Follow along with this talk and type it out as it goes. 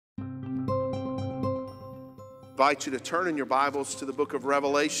invite you to turn in your Bibles to the book of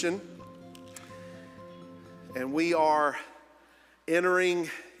Revelation. And we are entering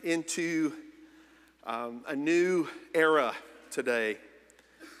into a new era today.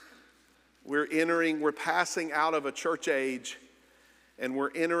 We're passing out of a church age, and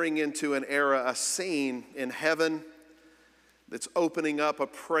we're entering into an era, a scene in heaven that's opening up a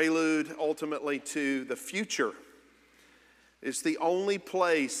prelude ultimately to the future. It's the only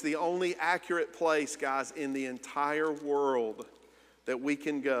place, the only accurate place, guys, in the entire world that we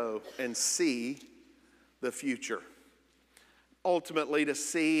can go and see the future. Ultimately, to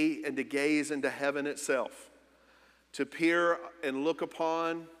see and to gaze into heaven itself, to peer and look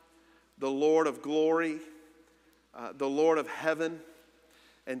upon the Lord of glory, the Lord of heaven,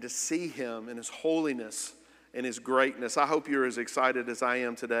 and to see Him in His holiness and His greatness. I hope you're as excited as I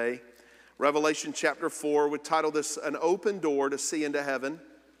am today. Revelation chapter 4 would title this An Open Door to See into Heaven,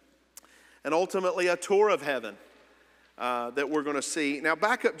 and ultimately a tour of heaven that we're going to see. Now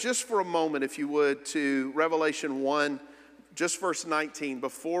back up just for a moment, if you would, to Revelation 1, just verse 19.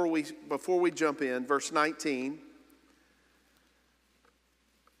 Before we jump in, verse 19.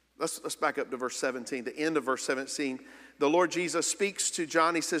 Let's back up to verse 17, the end of verse 17. The Lord Jesus speaks to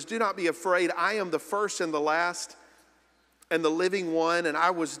John. He says, "Do not be afraid. I am the first and the last and the living one, and I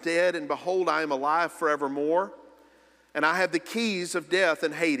was dead, and behold, I am alive forevermore. And I have the keys of death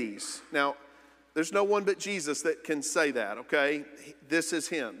and Hades." Now, there's no one but Jesus that can say that, okay? This is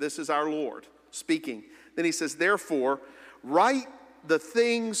Him. This is our Lord speaking. Then He says, "Therefore, write the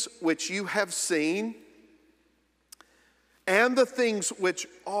things which you have seen, and the things which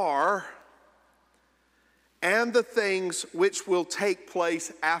are, and the things which will take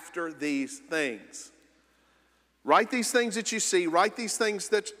place after these things." Write these things that you see, write these things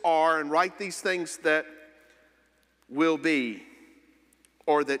that are, and write these things that will be,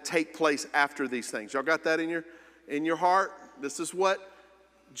 or that take place after these things. Y'all got that in your heart? This is what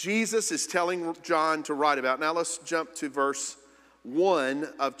Jesus is telling John to write about. Now let's jump to verse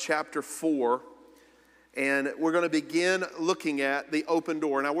 1 of chapter 4. And we're going to begin looking at the open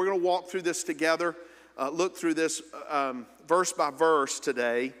door. Now we're going to walk through this together, look through this verse by verse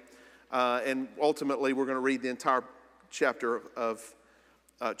today. And ultimately, we're going to read the entire chapter of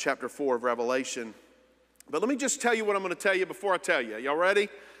chapter 4 of Revelation. But let me just tell you what I'm going to tell you before I tell you. Y'all ready?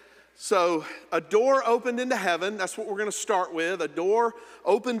 So, a door opened into heaven. That's what we're going to start with. A door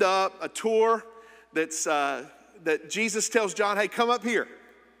opened up, a tour that Jesus tells John, "Hey, come up here."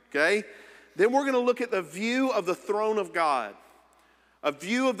 Okay? Then we're going to look at the view of the throne of God. A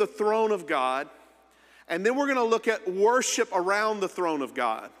view of the throne of God. And then we're going to look at worship around the throne of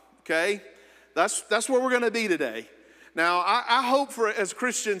God. Okay, that's where we're going to be today. Now, I hope for as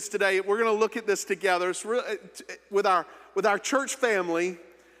Christians today, we're going to look at this together. It's really, with our church family,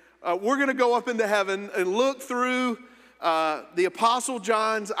 we're going to go up into heaven and look through the Apostle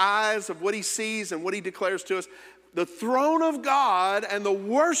John's eyes of what he sees and what he declares to us. The throne of God and the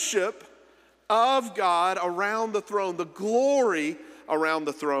worship of God around the throne, the glory around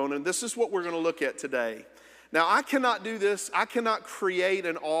the throne. And this is what we're going to look at today. Now, I cannot do this. I cannot create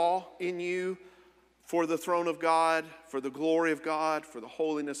an awe in you for the throne of God, for the glory of God, for the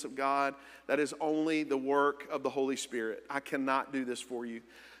holiness of God. That is only the work of the Holy Spirit. I cannot do this for you.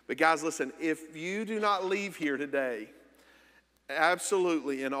 But guys, listen, if you do not leave here today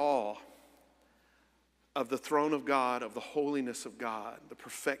absolutely in awe of the throne of God, of the holiness of God, the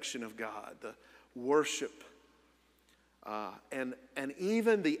perfection of God, the worship, and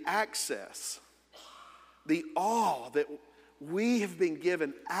even the access, the awe that we have been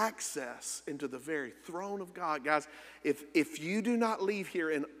given access into the very throne of God. Guys, if you do not leave here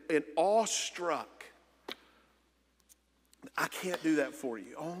in awestruck, I can't do that for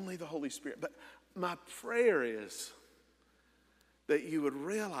you. Only the Holy Spirit. But my prayer is that you would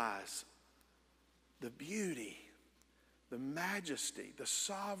realize the beauty, the majesty, the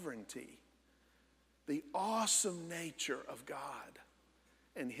sovereignty, the awesome nature of God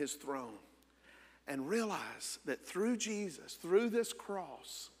and His throne. And realize that through Jesus, through this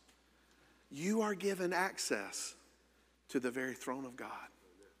cross, you are given access to the very throne of God.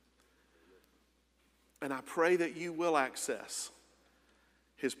 And I pray that you will access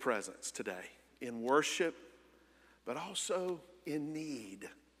His presence today in worship, but also in need.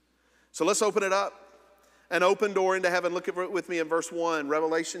 So let's open it up. An open door into heaven. Look at it with me in verse 1,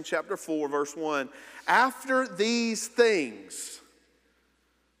 Revelation chapter 4, verse 1. After these things,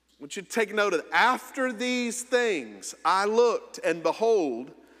 I want you to take note of it. After these things, I looked, and behold,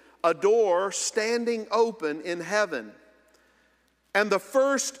 a door standing open in heaven. And the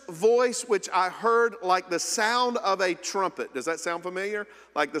first voice which I heard like the sound of a trumpet. Does that sound familiar?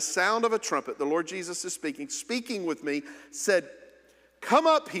 Like the sound of a trumpet. The Lord Jesus is speaking with me, said, "Come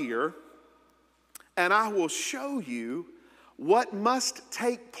up here, and I will show you what must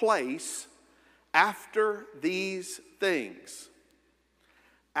take place after these things."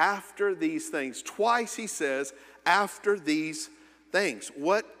 After these things. Twice he says, after these things.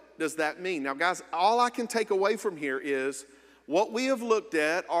 What does that mean? Now, guys, all I can take away from here is what we have looked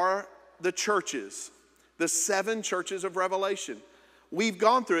at are the churches, the 7 churches of Revelation. We've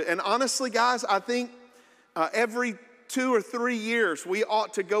gone through it. And honestly, guys, I think every 2 or 3 years we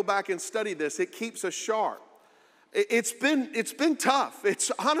ought to go back and study this. It keeps us sharp. It's been tough.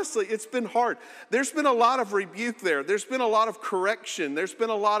 Honestly, it's been hard. There's been a lot of rebuke there. There's been a lot of correction. There's been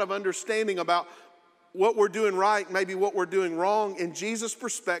a lot of understanding about what we're doing right, maybe what we're doing wrong in Jesus'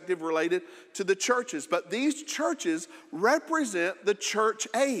 perspective related to the churches. But these churches represent the church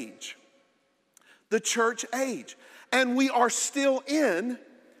age. The church age. And we are still in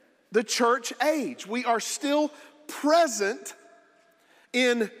the church age. We are still present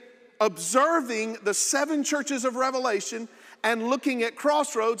in observing the 7 churches of Revelation and looking at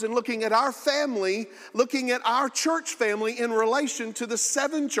Crossroads and looking at our family, looking at our church family in relation to the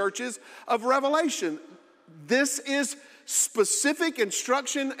 7 churches of Revelation. This is specific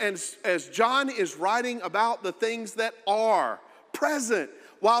instruction as John is writing about the things that are present.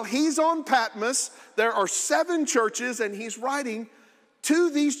 While he's on Patmos, there are 7 churches and he's writing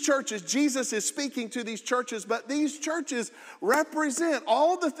to these churches. Jesus is speaking to these churches, but these churches represent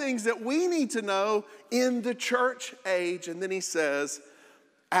all the things that we need to know in the church age. And then he says,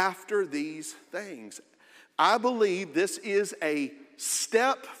 after these things. I believe this is a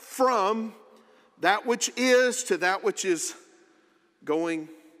step from that which is to that which is going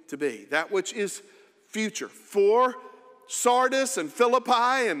to be, that which is future. For Sardis and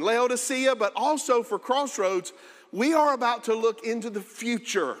Philippi and Laodicea, but also for Crossroads, we are about to look into the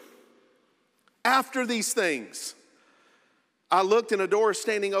future. After these things, I looked and a door is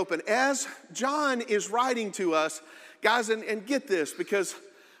standing open. As John is writing to us, guys, and get this, because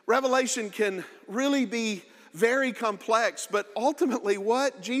Revelation can really be very complex, but ultimately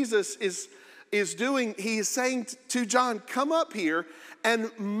what Jesus is doing, he is saying to John, come up here,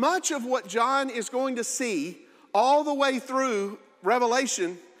 and much of what John is going to see all the way through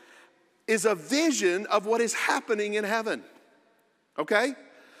Revelation is a vision of what is happening in heaven. Okay?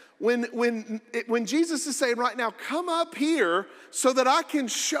 When Jesus is saying right now, come up here so that I can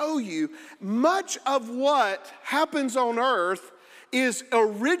show you, much of what happens on earth is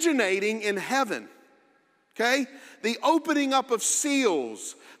originating in heaven. Okay? The opening up of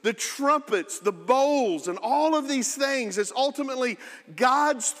seals, the trumpets, the bowls, and all of these things is ultimately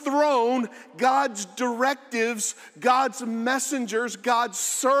God's throne, God's directives, God's messengers, God's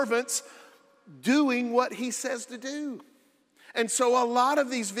servants doing what he says to do. And so a lot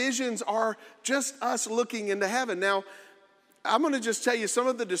of these visions are just us looking into heaven. Now, I'm going to just tell you some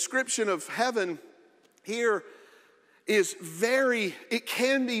of the description of heaven here is it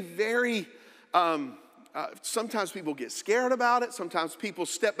can be very, sometimes people get scared about it. Sometimes people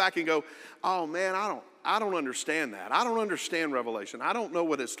step back and go, oh man, I don't understand that. I don't understand Revelation. I don't know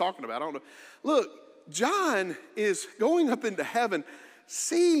what it's talking about. I don't know. Look, John is going up into heaven,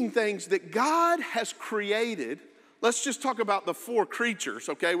 seeing things that God has created. Let's just talk about the 4 creatures,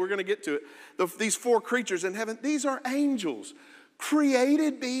 okay? We're going to get to it. These 4 creatures in heaven, these are angels,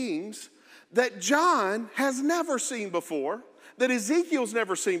 created beings that John has never seen before, that Ezekiel's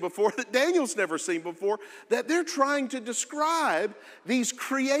never seen before, that Daniel's never seen before, that they're trying to describe these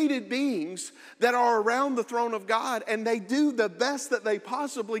created beings that are around the throne of God, and they do the best that they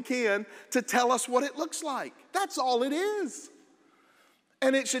possibly can to tell us what it looks like. That's all it is.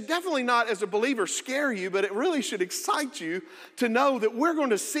 And it should definitely not, as a believer, scare you, but it really should excite you to know that we're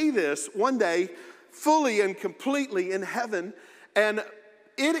going to see this one day fully and completely in heaven. And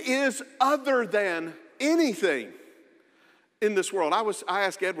it is other than anything in this world. I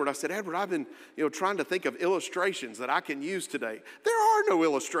asked Edward, I said, Edward, I've been trying to think of illustrations that I can use today. There are no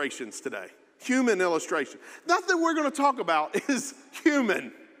illustrations today, human illustration. Nothing we're going to talk about is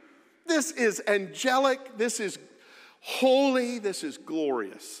human. This is angelic, this is holy, this is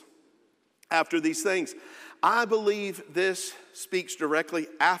glorious. After these things, I believe this speaks directly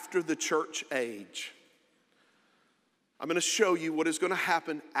after the church age. I'm going to show you what is going to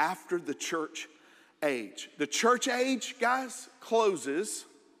happen after the church age. The church age, guys, closes,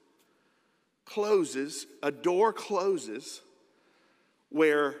 a door closes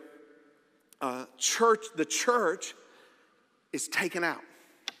where the church is taken out.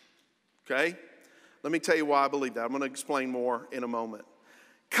 Okay? Let me tell you why I believe that. I'm going to explain more in a moment.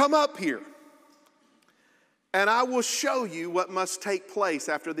 Come up here, and I will show you what must take place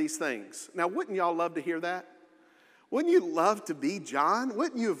after these things. Now, wouldn't y'all love to hear that? Wouldn't you love to be John?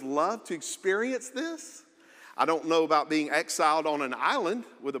 Wouldn't you have loved to experience this? I don't know about being exiled on an island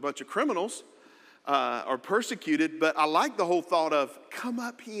with a bunch of criminals or persecuted, but I like the whole thought of, come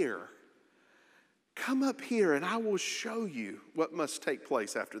up here. Come up here, and I will show you what must take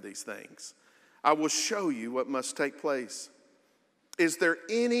place after these things. I will show you what must take place. Is there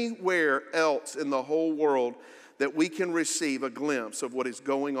anywhere else in the whole world that we can receive a glimpse of what is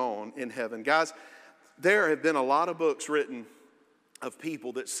going on in heaven? Guys, there have been a lot of books written of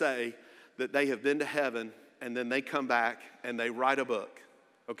people that say that they have been to heaven and then they come back and they write a book,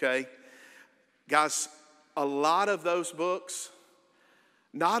 okay? Guys, a lot of those books,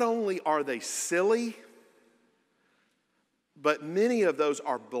 not only are they silly, but many of those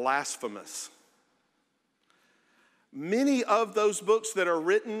are blasphemous. Many of those books that are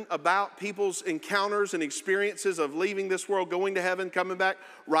written about people's encounters and experiences of leaving this world, going to heaven, coming back,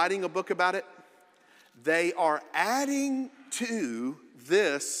 writing a book about it, they are adding to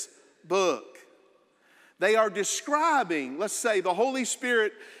this book. They are describing, let's say, the Holy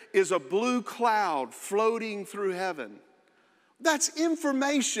Spirit is a blue cloud floating through heaven. That's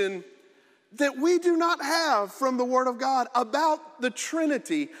information that we do not have from the Word of God about the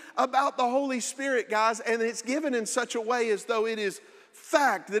Trinity, about the Holy Spirit, guys, and it's given in such a way as though it is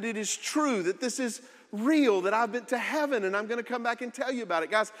fact, that it is true, that this is real, that I've been to heaven and I'm going to come back and tell you about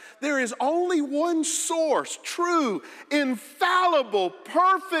it. Guys, there is only one source, true, infallible,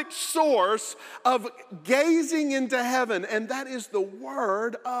 perfect source of gazing into heaven, and that is the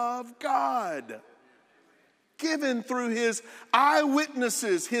Word of God, given through His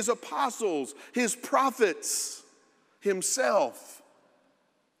eyewitnesses, His apostles, His prophets, Himself.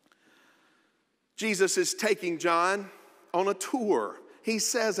 Jesus is taking John on a tour. He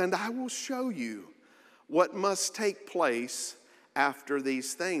says, and I will show you what must take place after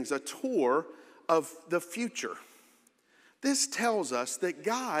these things, a tour of the future. This tells us that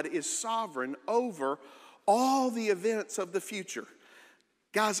God is sovereign over all the events of the future.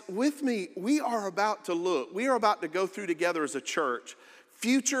 Guys, with me, we are about to go through together as a church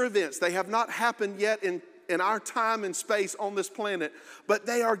future events. They have not happened yet in our time and space on this planet, but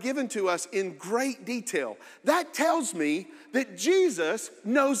they are given to us in great detail. That tells me that Jesus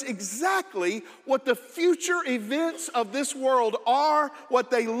knows exactly what the future events of this world are,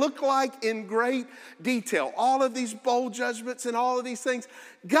 what they look like in great detail. All of these bold judgments and all of these things.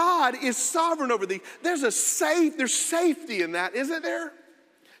 God is sovereign over these. There's safety in that, isn't there?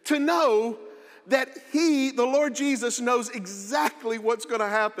 To know that He, the Lord Jesus, knows exactly what's going to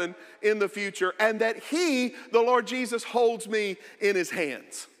happen in the future, and that He, the Lord Jesus, holds me in His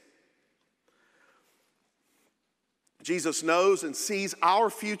hands. Jesus knows and sees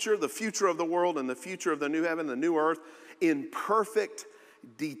our future, the future of the world, and the future of the new heaven, the new earth, in perfect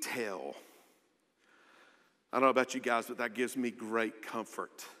detail. I don't know about you guys, but that gives me great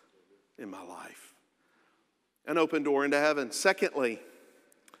comfort in my life. An open door into heaven. Secondly,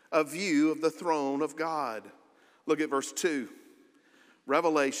 a view of the throne of God. Look at verse 2.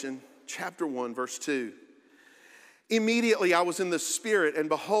 Revelation chapter 1, verse 2. Immediately I was in the Spirit, and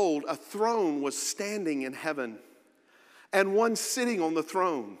behold, a throne was standing in heaven, and one sitting on the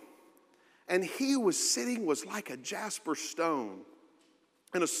throne. And he who was sitting was like a jasper stone,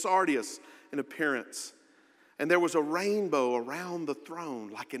 and a sardius in appearance. And there was a rainbow around the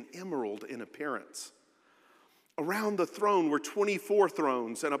throne, like an emerald in appearance. Around the throne were 24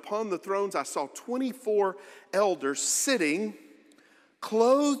 thrones, and upon the thrones I saw 24 elders sitting,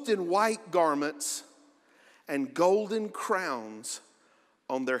 clothed in white garments and golden crowns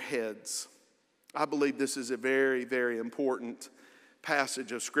on their heads. I believe this is a very, very important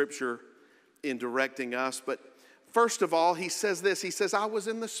passage of Scripture in directing us. But first of all, he says this. He says, I was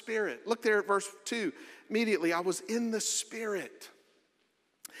in the Spirit. Look there at verse 2. Immediately, I was in the Spirit.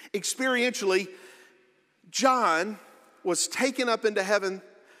 Experientially, John was taken up into heaven,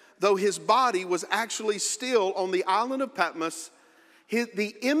 though his body was actually still on the island of Patmos.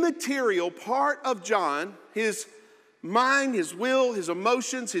 The immaterial part of John, his mind, his will, his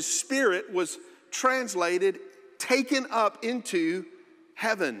emotions, his spirit was translated, taken up into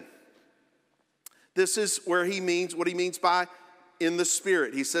heaven. This is where he means what he means by in the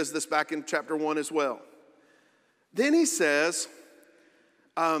Spirit. He says this back in chapter 1 as well. Then he says,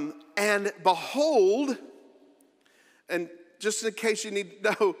 and behold, and just in case you need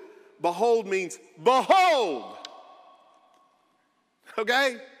to know, behold means behold.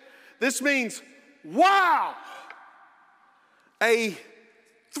 Okay? This means wow. A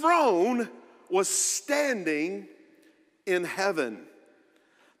throne was standing in heaven.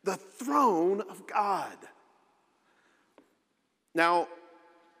 The throne of God. Now,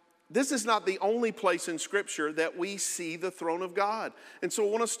 this is not the only place in Scripture that we see the throne of God. And so I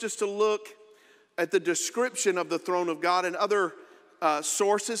want us just to look at the description of the throne of God and other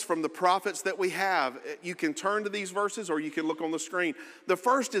sources from the prophets that we have. You can turn to these verses or you can look on the screen. The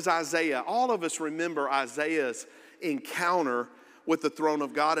first is Isaiah. All of us remember Isaiah's encounter with the throne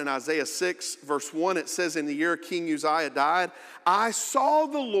of God. In Isaiah 6, verse 1, it says, in the year King Uzziah died, I saw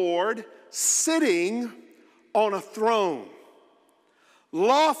the Lord sitting on a throne,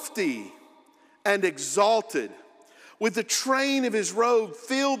 lofty and exalted, with the train of his robe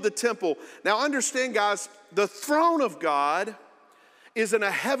filled the temple. Now understand, guys, the throne of God is in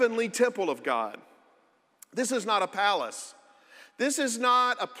a heavenly temple of God. This is not a palace. This is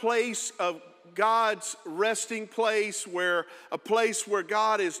not a place of God's resting place, a place where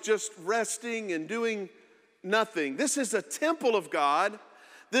God is just resting and doing nothing. This is a temple of God.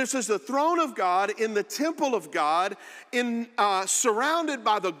 This is the throne of God in the temple of God, surrounded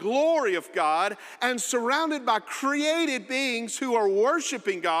by the glory of God and surrounded by created beings who are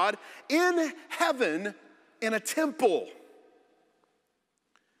worshiping God in heaven in a temple.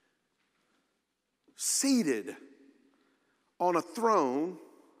 Seated on a throne,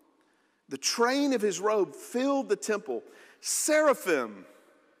 the train of his robe filled the temple. Seraphim,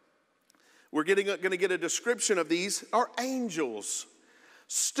 we're going to get a description of these, are angels,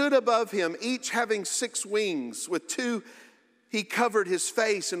 stood above him, each having 6 wings. With 2 he covered his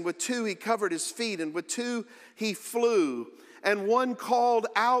face, and with 2 he covered his feet, and with 2 he flew. And one called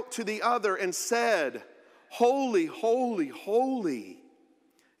out to the other and said, Holy, holy, holy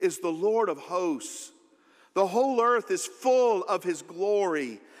is the Lord of hosts. The whole earth is full of his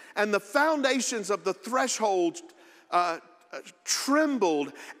glory. And the foundations of the threshold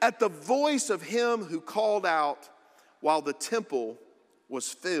trembled at the voice of him who called out, while the temple was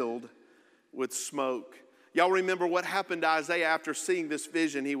filled with smoke. Y'all remember what happened to Isaiah after seeing this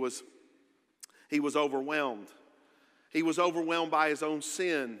vision? He was overwhelmed. He was overwhelmed by his own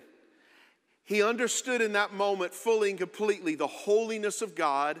sin. He understood in that moment fully and completely the holiness of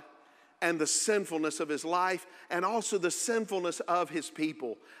God and the sinfulness of his life, and also the sinfulness of his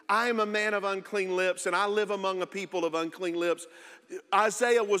people. I am a man of unclean lips, and I live among a people of unclean lips.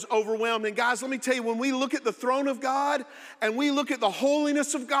 Isaiah was overwhelmed. And guys, let me tell you, when we look at the throne of God, and we look at the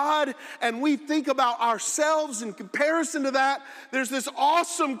holiness of God, and we think about ourselves in comparison to that, there's this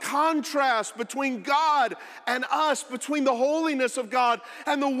awesome contrast between God and us, between the holiness of God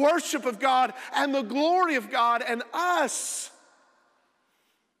and the worship of God and the glory of God and us.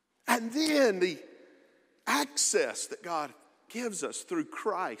 And then the access that God gives us through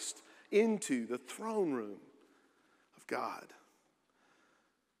Christ into the throne room of God.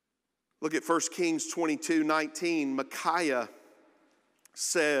 Look at 1 Kings 22:19. Micaiah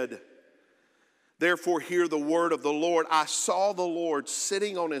said, Therefore hear the word of the Lord. I saw the Lord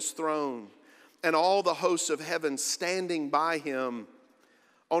sitting on his throne, and all the hosts of heaven standing by him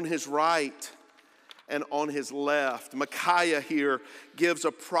on his right and on his left. Micaiah here gives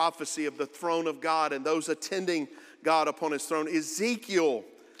a prophecy of the throne of God and those attending God upon his throne. Ezekiel,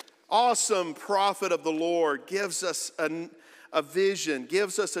 awesome prophet of the Lord, gives us a vision,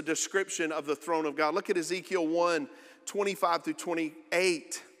 gives us a description of the throne of God. Look at Ezekiel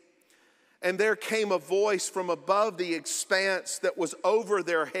 1:25-28. And there came a voice from above the expanse that was over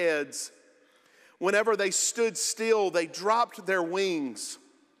their heads. Whenever they stood still, they dropped their wings.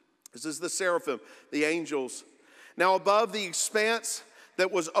 This is the seraphim, the angels. Now above the expanse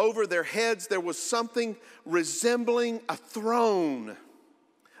that was over their heads, there was something resembling a throne,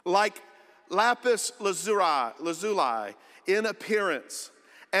 like lapis lazuli in appearance.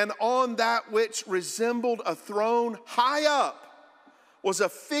 And on that which resembled a throne, high up, was a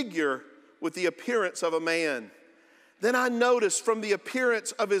figure with the appearance of a man. Then I noticed from the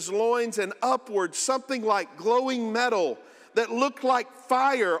appearance of his loins and upward something like glowing metal that looked like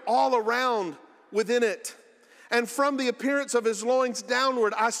fire all around within it. And from the appearance of his loins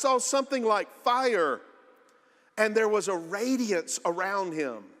downward, I saw something like fire, and there was a radiance around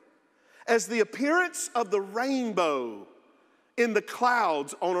him, as the appearance of the rainbow in the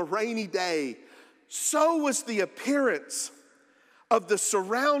clouds on a rainy day. So was the appearance of the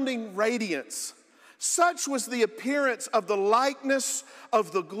surrounding radiance. Such was the appearance of the likeness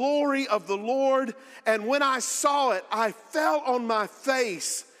of the glory of the Lord. And when I saw it, I fell on my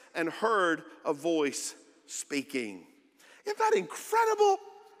face and heard a voice speaking. Isn't that incredible?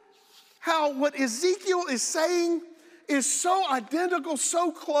 How what Ezekiel is saying is so identical,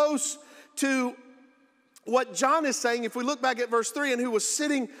 so close to what John is saying, if we look back at verse 3, and who was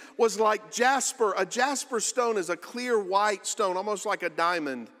sitting was like jasper. A jasper stone is a clear white stone, almost like a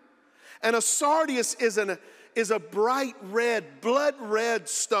diamond. And a sardius is a bright red, blood red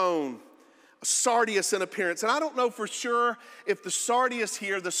stone. Sardius in appearance. And I don't know for sure if the sardius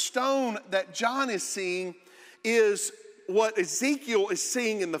here, the stone that John is seeing, is what Ezekiel is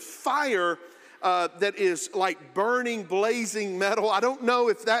seeing in the fire that is like burning, blazing metal. I don't know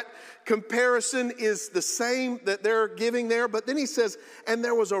if that comparison is the same that they're giving there. But then he says, and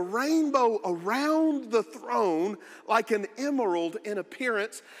there was a rainbow around the throne like an emerald in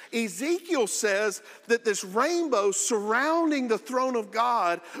appearance. Ezekiel says that this rainbow surrounding the throne of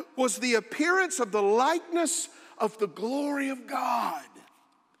God was the appearance of the likeness of the glory of God.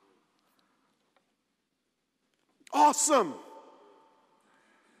 Awesome.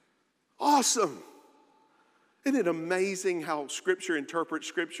 Awesome. Isn't it amazing how Scripture interprets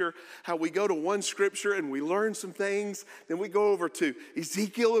Scripture? How we go to one Scripture and we learn some things. Then we go over to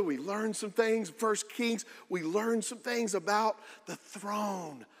Ezekiel and we learn some things. 1 Kings, we learn some things about the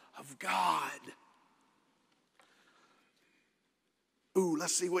throne of God. Ooh,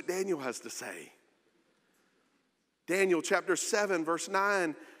 let's see what Daniel has to say. Daniel chapter 7, verse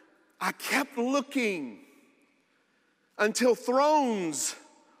 9. I kept looking until thrones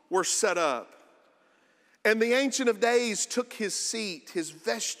were set up. And the Ancient of Days took his seat. His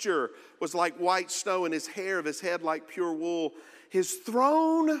vesture was like white snow, and his hair of his head like pure wool. His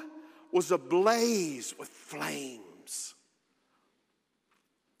throne was ablaze with flames.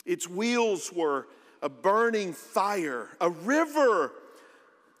 Its wheels were a burning fire. A river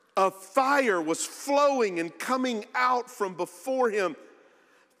of fire was flowing and coming out from before him.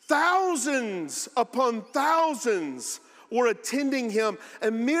 Thousands upon thousands were attending him,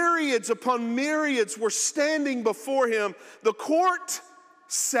 and myriads upon myriads were standing before him. The court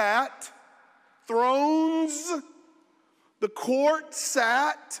sat, thrones, the court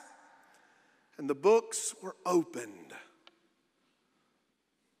sat, and the books were opened.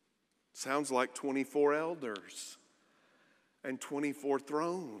 Sounds like 24 elders and 24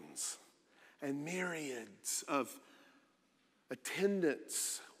 thrones and myriads of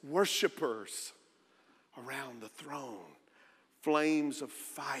attendants, worshipers around the throne. Flames of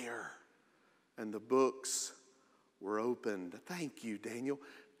fire, and the books were opened. Thank you, Daniel.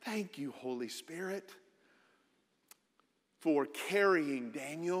 Thank you, Holy Spirit, for carrying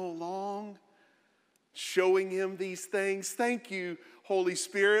Daniel along, showing him these things. Thank you, Holy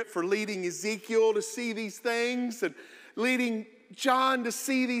Spirit, for leading Ezekiel to see these things and leading John to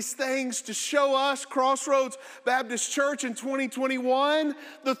see these things, to show us, Crossroads Baptist Church in 2021,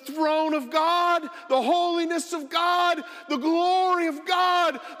 the throne of God, the holiness of God, the glory of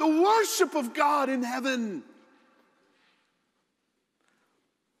God, the worship of God in heaven.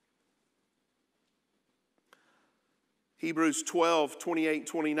 Hebrews 12, 28,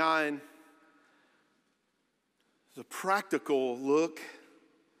 29 is a practical look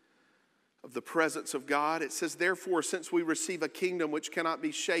of the presence of God. It says, therefore, since we receive a kingdom which cannot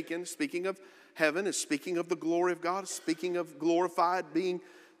be shaken, speaking of heaven, is speaking of the glory of God, speaking of glorified being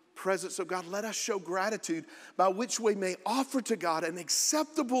presence of God, let us show gratitude by which we may offer to God an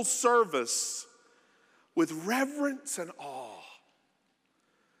acceptable service with reverence and awe.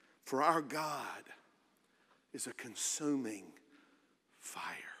 For our God is a consuming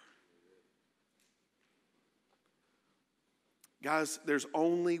fire. Guys, there's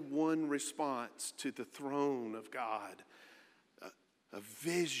only one response to the throne of God. A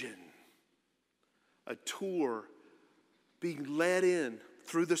vision, a tour, being led in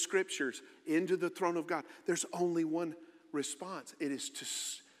through the Scriptures into the throne of God. There's only one response. It is to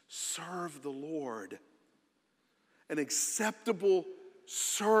serve the Lord. An acceptable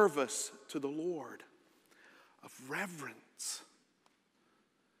service to the Lord of reverence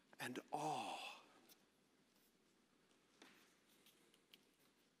and awe.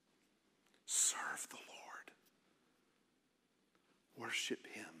 Serve the Lord. Worship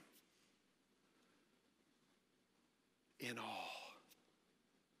Him in awe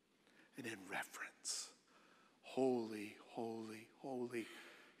and in reverence. Holy, holy, holy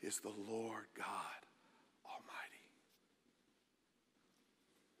is the Lord God Almighty.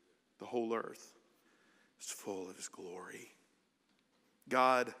 The whole earth is full of His glory.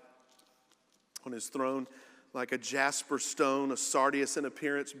 God on His throne, like a jasper stone, a sardius in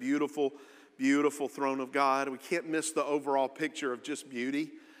appearance, beautiful, beautiful throne of God. We can't miss the overall picture of just beauty,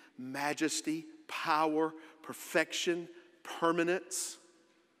 majesty, power, perfection, permanence.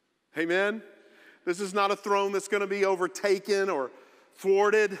 Amen? This is not a throne that's going to be overtaken or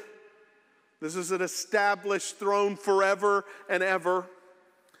thwarted. This is an established throne forever and ever.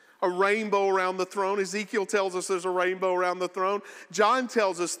 a rainbow around the throne. Ezekiel tells us there's a rainbow around the throne. John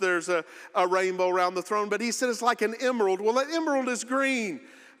tells us there's a rainbow around the throne, but he said it's like an emerald. Well, an emerald is green.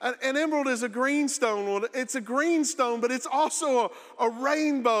 An emerald is a green stone. Well, it's a green stone, but it's also a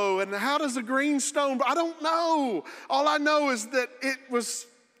rainbow. And how does a green stone? I don't know. All I know is that it was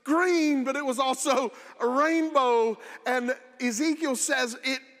green, but it was also a rainbow. And Ezekiel says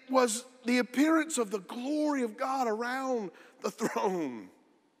it was the appearance of the glory of God around the throne.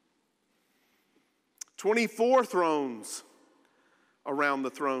 24 thrones around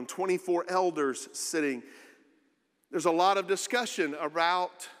the throne, 24 elders sitting. There's a lot of discussion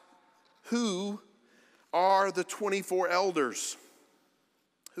about who are the 24 elders.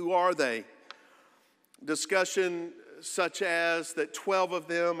 Who are they? Discussion such as that 12 of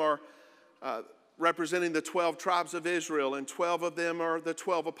them are representing the 12 tribes of Israel, and 12 of them are the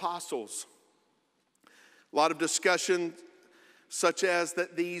 12 apostles. A lot of discussion such as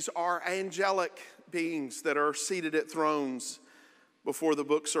that these are angelic beings that are seated at thrones before the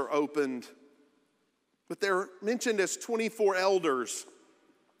books are opened. But they're mentioned as 24 elders.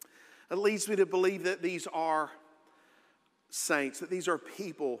 It leads me to believe that these are saints, that these are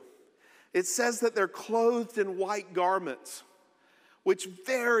people. It says that they're clothed in white garments, which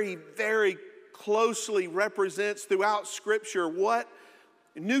very, very closely represents throughout Scripture what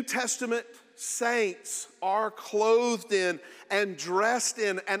New Testament saints are clothed in and dressed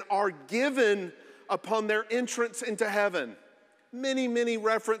in and are given upon their entrance into heaven. Many, many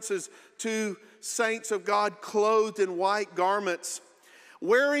references to saints of God clothed in white garments,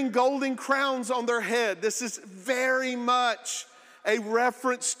 wearing golden crowns on their head. This is very much a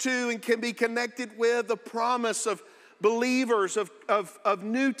reference to and can be connected with the promise of believers, of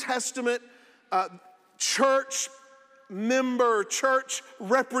New Testament church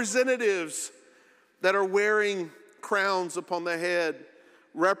representatives that are wearing crowns upon the head,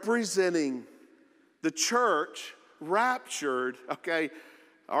 representing the church raptured. Okay,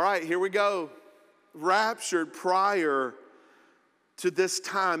 all right, here we go. Raptured prior to this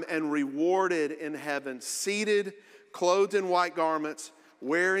time and rewarded in heaven, seated, clothed in white garments,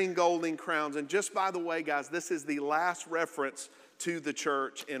 wearing golden crowns. And just by the way, guys, this is the last reference to the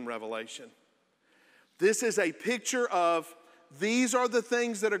church in Revelation. This is a picture of these are the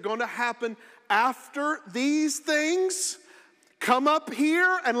things that are going to happen after these things. Come up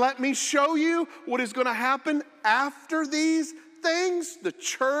here and let me show you what is going to happen after these things. The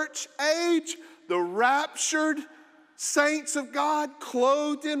church age, the raptured saints of God,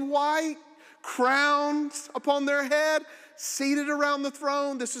 clothed in white, crowns upon their head, seated around the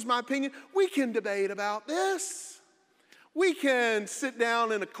throne. This is my opinion. We can debate about this. We can sit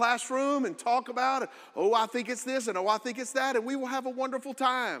down in a classroom and talk about it. Oh, I think it's this, and oh, I think it's that, and we will have a wonderful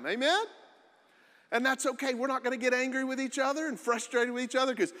time. Amen? And that's okay. We're not going to get angry with each other and frustrated with each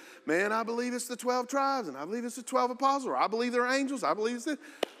other because, man, I believe it's the 12 tribes, and I believe it's the 12 apostles, or I believe they're angels, I believe it's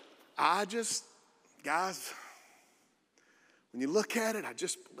this. Guys, when you look at it, I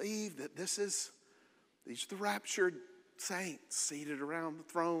just believe that these are the raptured saints seated around the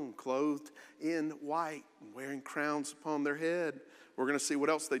throne, clothed in white and wearing crowns upon their head. We're going to see what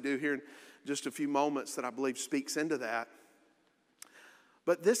else they do here in just a few moments that I believe speaks into that.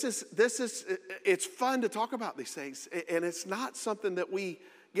 But it's fun to talk about these things, and it's not something that we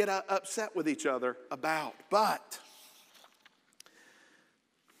get upset with each other about. But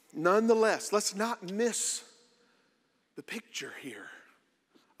nonetheless, let's not miss the picture here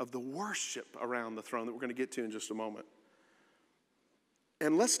of the worship around the throne that we're going to get to in just a moment.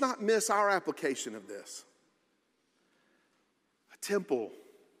 And let's not miss our application of this. A temple,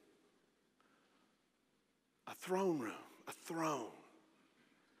 a throne room, a throne,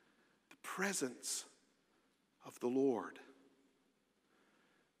 the presence of the Lord.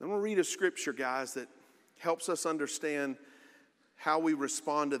 I'm going to read a scripture, guys, that helps us understand how we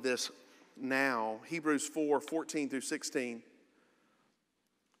respond to this now. Hebrews 4:14 through 16.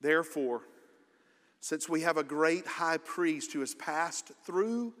 Therefore, since we have a great high priest who has passed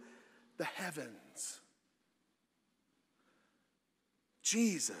through the heavens,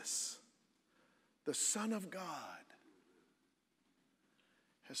 Jesus, the Son of God,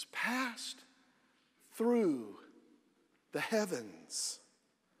 has passed through the heavens.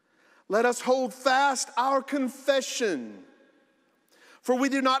 Let us hold fast our confession. For we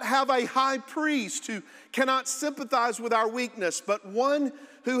do not have a high priest who cannot sympathize with our weakness, but one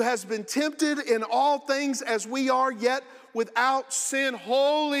who has been tempted in all things as we are, yet without sin.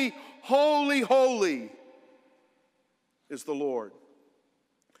 Holy, holy, holy is the Lord.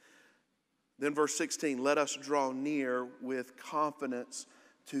 Then verse 16, let us draw near with confidence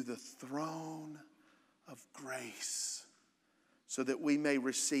to the throne of grace, so that we may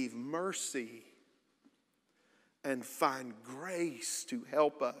receive mercy and find grace to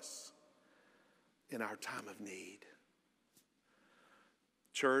help us in our time of need.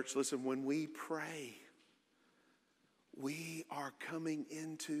 Church, listen, when we pray, we are coming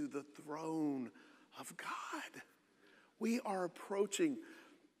into the throne of God. We are approaching.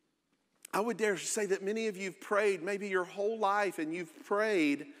 I would dare say that many of you have prayed maybe your whole life, and you've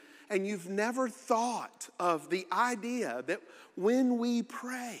prayed and you've never thought of the idea that when we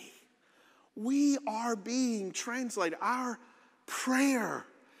pray, we are being translated. Our prayer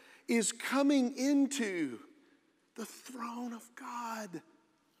is coming into the throne of God.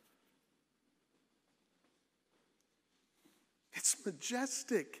 It's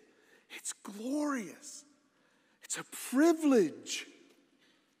majestic. It's glorious. It's a privilege.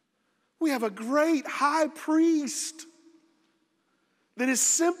 We have a great high priest that is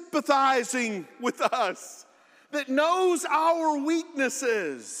sympathizing with us, that knows our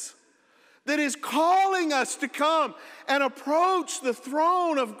weaknesses, that is calling us to come and approach the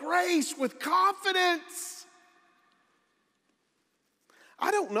throne of grace with confidence. I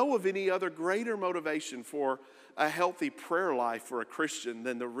don't know of any other greater motivation for a healthy prayer life for a Christian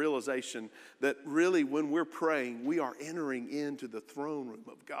than the realization that really when we're praying, we are entering into the throne room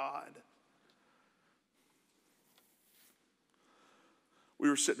of God. We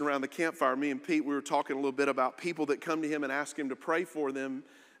were sitting around the campfire, me and Pete, we were talking a little bit about people that come to him and ask him to pray for them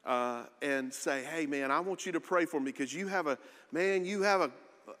and say, hey man, I want you to pray for me because you have a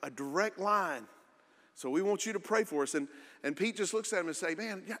direct line. So we want you to pray for us. And Pete just looks at him and say,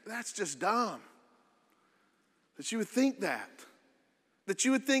 man, that's just dumb. That you would think that. That you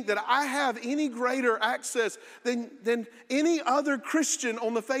would think that I have any greater access than any other Christian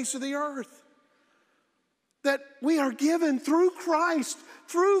on the face of the earth. That we are given through Christ,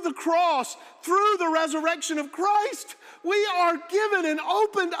 through the cross, through the resurrection of Christ. We are given and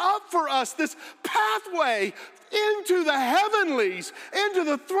opened up for us this pathway into the heavenlies, into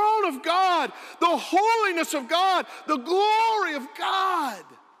the throne of God, the holiness of God, the glory of God.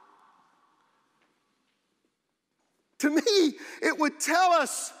 To me, it would tell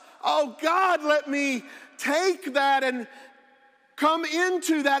us, oh God, let me take that and come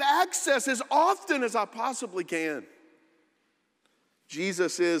into that access as often as I possibly can.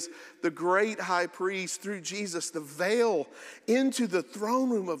 Jesus is the great high priest. Through Jesus, the veil into the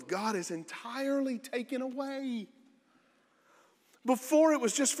throne room of God is entirely taken away. Before it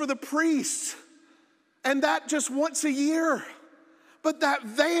was just for the priests, and that just once a year. But that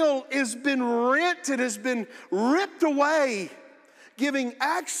veil has been rent, it has been ripped away, giving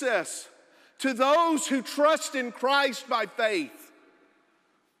access to those who trust in Christ by faith.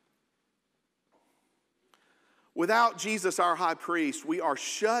 Without Jesus, our high priest, we are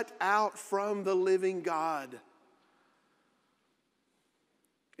shut out from the living God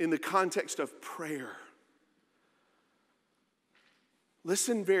in the context of prayer.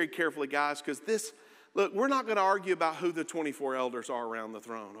 Listen very carefully, guys, because look, we're not going to argue about who the 24 elders are around the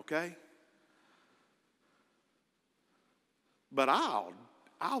throne, okay? But I'll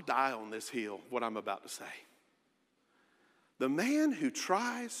die on this hill, what I'm about to say. The man who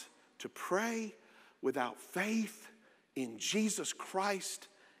tries to pray without faith in Jesus Christ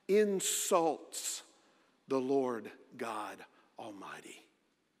insults the Lord God Almighty.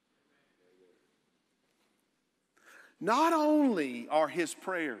 Not only are his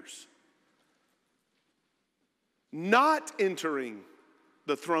prayers not entering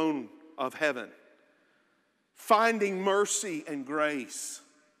the throne of heaven, finding mercy and grace,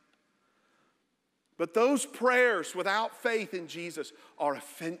 but those prayers without faith in Jesus are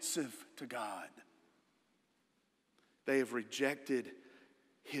offensive to God. They have rejected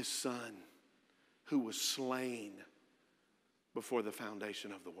his Son who was slain before the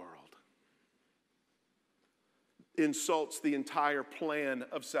foundation of the world. Insults the entire plan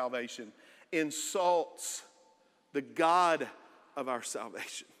of salvation. Insults the God of our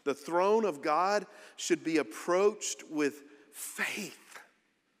salvation. The throne of God should be approached with faith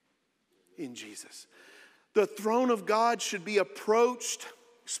in Jesus. The throne of God should be approached,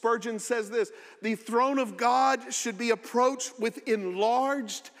 Spurgeon says this, the throne of God should be approached with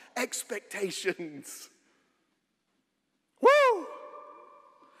enlarged expectations. Woo!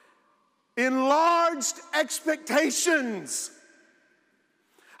 Enlarged expectations.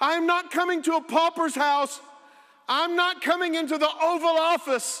 I'm not coming to a pauper's house. I'm not coming into the Oval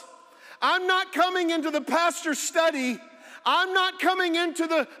Office. I'm not coming into the pastor's study. I'm not coming into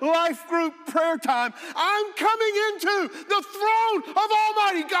the life group prayer time. I'm coming into the throne of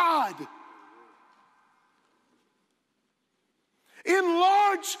Almighty God.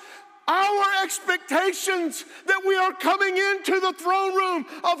 Enlarge our expectations that we are coming into the throne room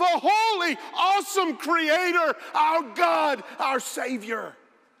of a holy, awesome Creator, our God, our Savior.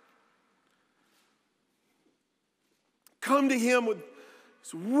 Come to Him with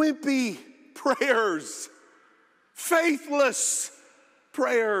wimpy prayers, faithless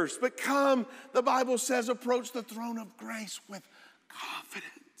prayers, but come, the Bible says, approach the throne of grace with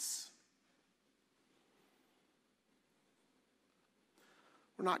confidence.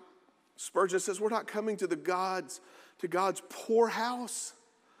 Spurgeon says, we're not coming to God's poorhouse.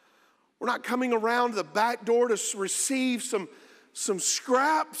 We're not coming around the back door to receive some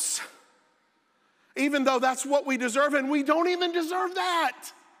scraps, even though that's what we deserve, and we don't even deserve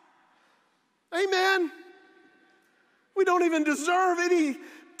that. Amen. We don't even deserve any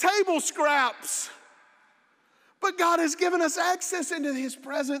table scraps. But God has given us access into His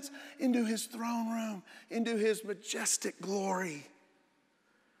presence, into His throne room, into His majestic glory.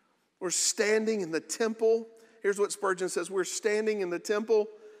 We're standing in the temple. Here's what Spurgeon says. We're standing in the temple,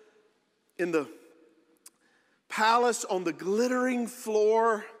 in the palace, on the glittering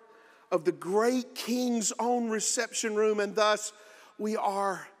floor of the great King's own reception room, and thus we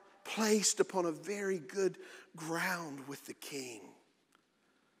are placed upon a very good ground with the King.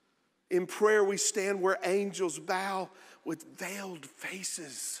 In prayer, we stand where angels bow with veiled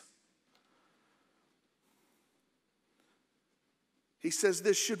faces. He says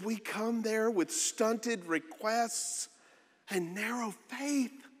this, should we come there with stunted requests and narrow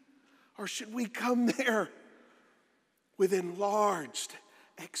faith? Or should we come there with enlarged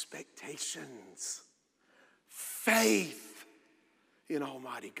expectations, faith in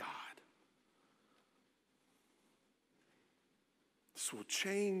Almighty God? This will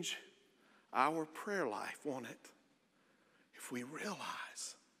change our prayer life, won't it? If we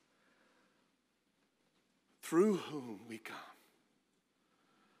realize through whom we come,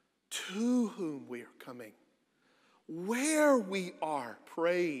 to whom we are coming, where we are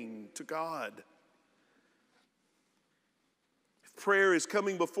praying to God. If prayer is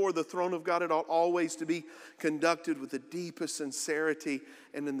coming before the throne of God, it ought always to be conducted with the deepest sincerity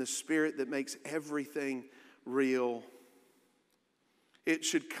and in the spirit that makes everything real. It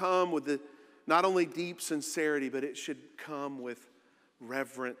should come with not only deep sincerity, but it should come with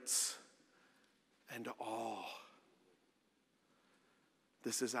reverence and awe.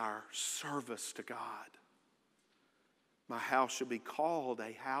 This is our service to God. My house shall be called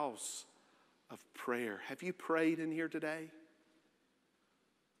a house of prayer. Have you prayed in here today?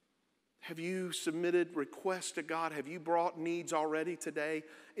 Have you submitted requests to God? Have you brought needs already today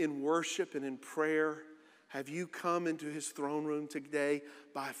in worship and in prayer? Have you come into His throne room today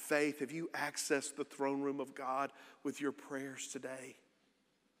by faith? Have you accessed the throne room of God with your prayers today?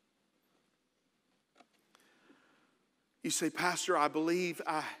 You say, Pastor, I believe,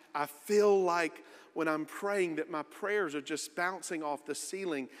 I feel like when I'm praying that my prayers are just bouncing off the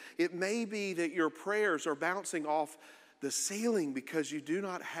ceiling. It may be that your prayers are bouncing off the ceiling because you do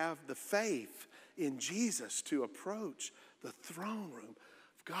not have the faith in Jesus to approach the throne room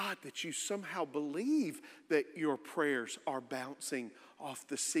of God, that you somehow believe that your prayers are bouncing off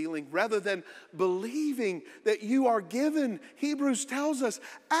the ceiling rather than believing that you are given, Hebrews tells us,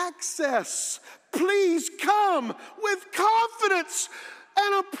 access. Please come with confidence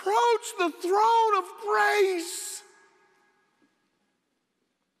and approach the throne of grace.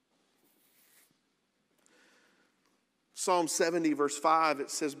 Psalm 70 verse 5,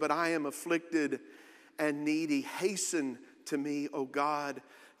 it says, but I am afflicted and needy. Hasten to me, O God.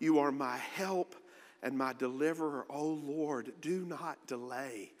 You are my help and my deliverer. O Lord, do not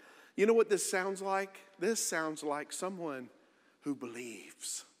delay. You know what this sounds like? This sounds like someone who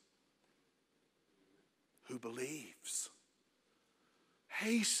believes. Who believes.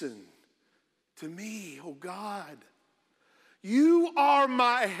 Hasten to me, O God. You are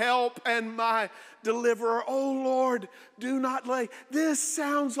my help and my deliverer. Oh Lord, do not delay. This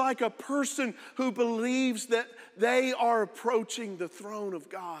sounds like a person who believes that they are approaching the throne of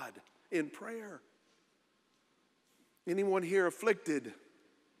God in prayer. Anyone here afflicted?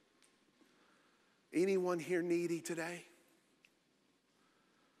 Anyone here needy today?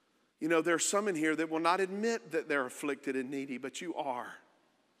 You know, there's some in here that will not admit that they're afflicted and needy, but you are.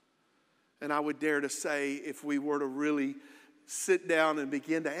 And I would dare to say, if we were to really sit down and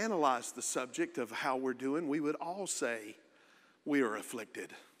begin to analyze the subject of how we're doing, we would all say we are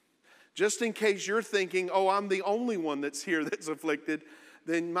afflicted. Just in case you're thinking, oh, I'm the only one that's here that's afflicted,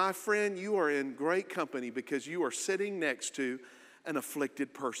 then my friend, you are in great company because you are sitting next to an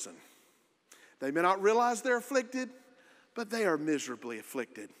afflicted person. They may not realize they're afflicted, but they are miserably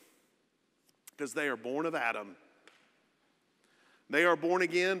afflicted because they are born of Adam. They are born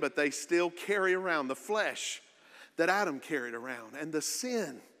again, but they still carry around the flesh that Adam carried around and the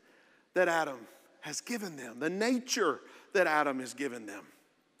sin that Adam has given them, the nature that Adam has given them.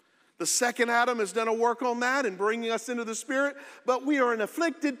 The second Adam has done a work on that and bringing us into the Spirit, but we are an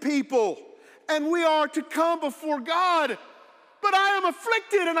afflicted people and we are to come before God. But I am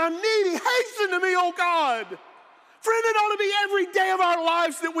afflicted and I'm needy. Hasten to me, O God. Friend, it ought to be every day of our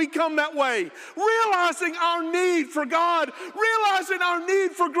lives that we come that way, realizing our need for God, realizing our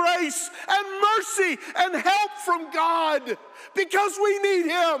need for grace and mercy and help from God, because we need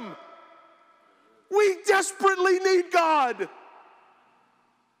Him. We desperately need God.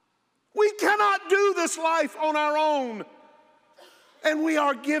 We cannot do this life on our own. And we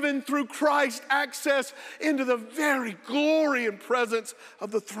are given through Christ access into the very glory and presence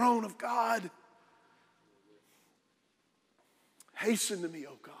of the throne of God. Hasten to me,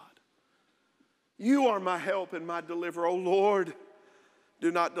 O God. You are my help and my deliverer. O Lord,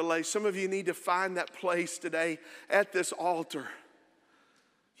 do not delay. Some of you need to find that place today at this altar.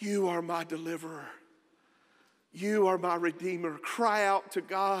 You are my deliverer. You are my redeemer. Cry out to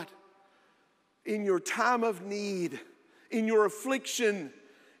God in your time of need, in your affliction,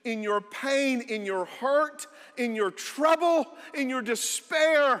 in your pain, in your hurt, in your trouble, in your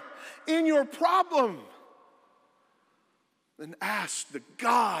despair, in your problem. And ask the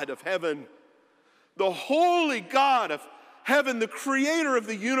God of heaven, the holy God of heaven, the creator of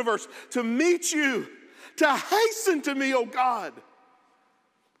the universe, to meet you, to hasten to me, O God.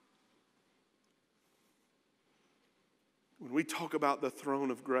 When we talk about the throne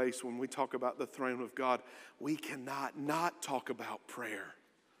of grace, when we talk about the throne of God, we cannot not talk about prayer.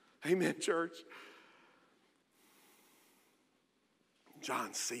 Amen, church?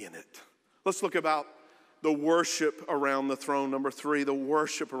 John's seeing it. Let's look about the worship around the throne. Number 3, the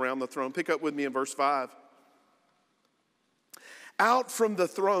worship around the throne. Pick up with me in verse 5. Out from the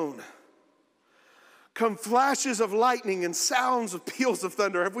throne come flashes of lightning and sounds of peals of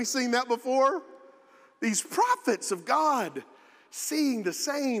thunder. Have we seen that before? These prophets of God seeing the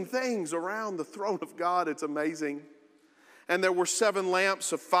same things around the throne of God. It's amazing. And there were 7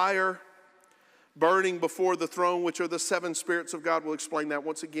 lamps of fire burning before the throne, which are the 7 spirits of God. We'll explain that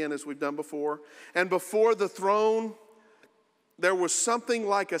once again as we've done before. And before the throne, there was something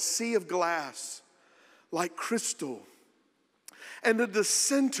like a sea of glass, like crystal. And at the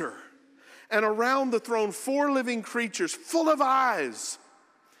center and around the throne, 4 living creatures full of eyes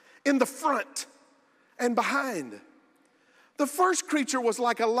in the front and behind. The first creature was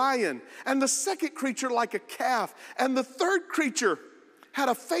like a lion, and the second creature like a calf, and the third creature had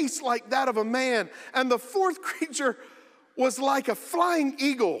a face like that of a man, and the fourth creature was like a flying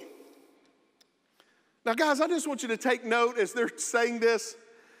eagle. Now, guys, I just want you to take note as they're saying this.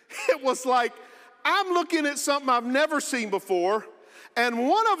 It was like, I'm looking at something I've never seen before, and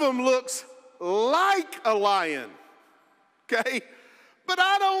one of them looks like a lion, okay? But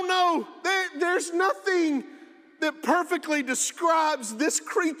I don't know. There's nothing that perfectly describes this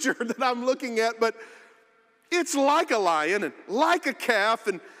creature that I'm looking at, but it's like a lion and like a calf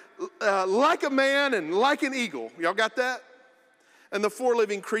and like a man and like an eagle. Y'all got that? And the 4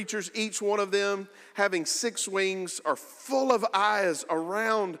 living creatures, each one of them having 6 wings, are full of eyes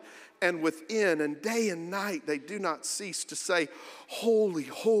around and within. And day and night they do not cease to say, holy,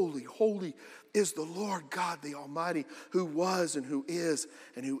 holy, holy is the Lord God the Almighty, who was and who is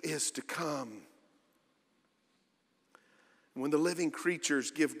to come. And when the living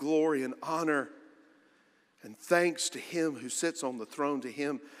creatures give glory and honor and thanks to Him who sits on the throne, to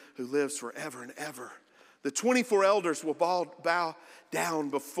Him who lives forever and ever, the 24 elders will bow down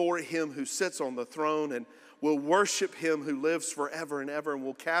before Him who sits on the throne and will worship Him who lives forever and ever, and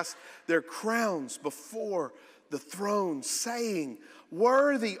will cast their crowns before the throne, saying,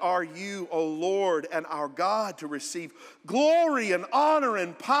 worthy are you, O Lord and our God, to receive glory and honor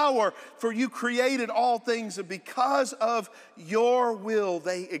and power, for you created all things, and because of your will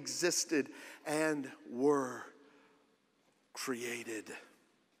they existed and were created.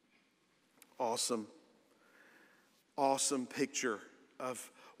 Awesome. Awesome picture of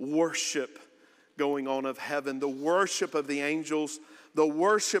worship going on of heaven. The worship of the angels, the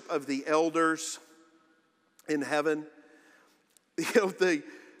worship of the elders in heaven. You know,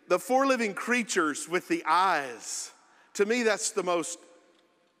 the 4 living creatures with the eyes. To me, that's the most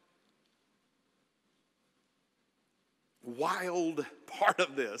wild part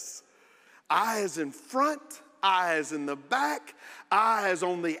of this. Eyes in front, eyes in the back, eyes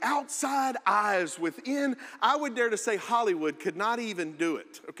on the outside, eyes within. I would dare to say Hollywood could not even do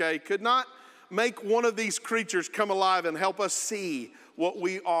it, okay? Could not make one of these creatures come alive and help us see what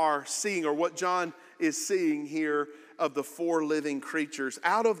we are seeing or what John is seeing here of the four living creatures.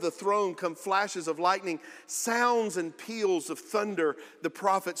 Out of the throne come flashes of lightning, sounds and peals of thunder. The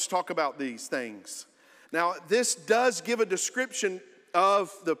prophets talk about these things. Now, this does give a description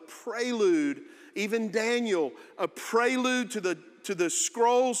of the prelude, even Daniel, a prelude to the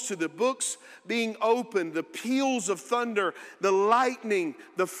scrolls, to the books being opened, the peals of thunder, the lightning,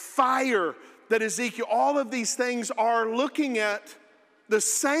 the fire that Ezekiel, all of these things are looking at the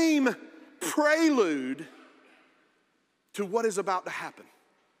same prelude to what is about to happen.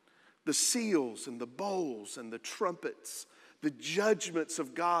 The seals and the bowls and the trumpets, the judgments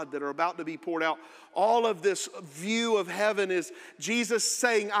of God that are about to be poured out. All of this view of heaven is Jesus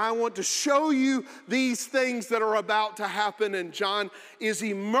saying, I want to show you these things that are about to happen. And John is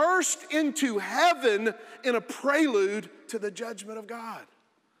immersed into heaven in a prelude to the judgment of God.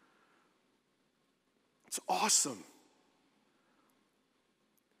 It's awesome.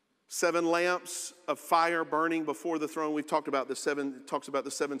 7 lamps of fire burning before the throne. We've talked about it talks about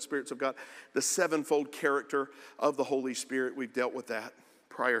the 7 spirits of God, the sevenfold character of the Holy Spirit. We've dealt with that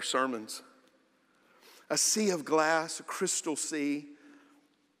prior sermons. A sea of glass, a crystal sea.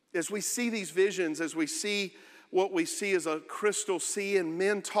 As we see these visions, as we see what we see as a crystal sea, and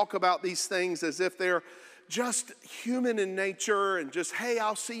men talk about these things as if they're just human in nature and just, hey,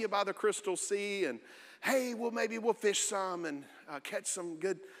 I'll see you by the crystal sea, and hey, well, maybe we'll fish some and catch some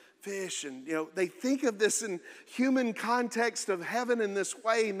good fish. And, they think of this in human context of heaven in this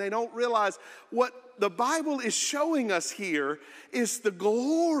way, and they don't realize what the Bible is showing us here is the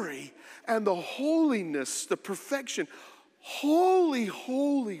glory and the holiness, the perfection. Holy,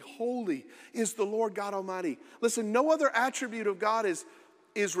 holy, holy is the Lord God Almighty. Listen, no other attribute of God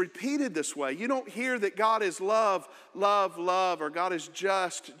is repeated this way. You don't hear that God is love, love, love, or God is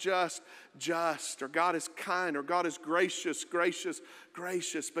just, just, just, or God is kind, or God is gracious, gracious,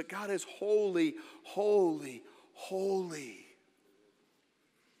 gracious. But God is holy, holy, holy.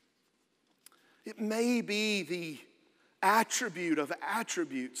 It may be the attribute of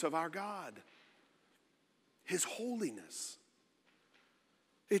attributes of our God, His holiness.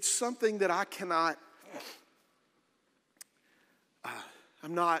 It's something that I cannot,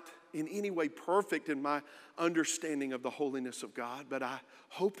 I'm not in any way perfect in my understanding of the holiness of God, but I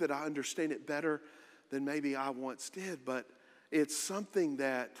hope that I understand it better than maybe I once did. But it's something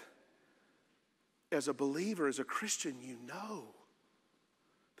that, as a believer, as a Christian, you know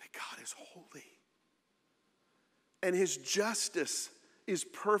that God is holy. And His justice is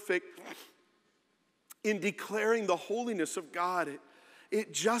perfect in declaring the holiness of God.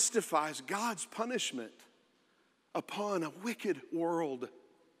 It justifies God's punishment upon a wicked world.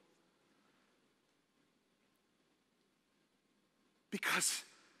 Because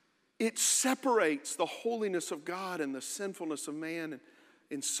it separates the holiness of God and the sinfulness of man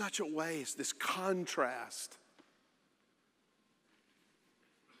in such a way as this contrast.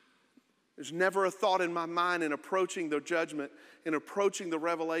 There's never a thought in my mind in approaching the judgment, in approaching the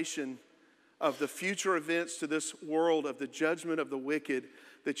revelation of the future events to this world, of the judgment of the wicked,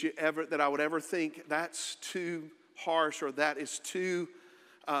 that I would ever think that's too harsh, or that is too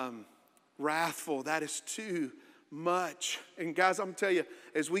wrathful, that is too much. And guys, I'm going to tell you,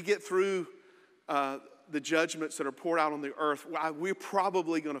 as we get through the judgments that are poured out on the earth, we're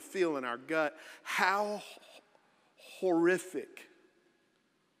probably going to feel in our gut how horrific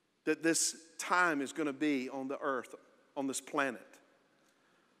that this time is going to be on the earth, on this planet.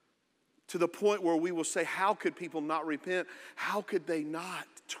 To the point where we will say, how could people not repent? How could they not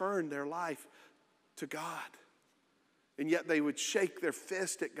turn their life to God? And yet they would shake their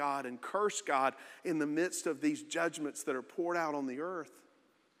fist at God and curse God in the midst of these judgments that are poured out on the earth.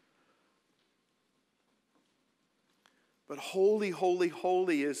 But holy, holy,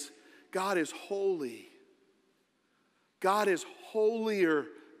 holy is, God is holy. God is holier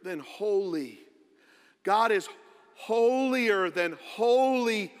than holy. God is holier than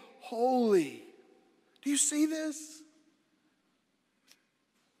holy, holy. Do you see this?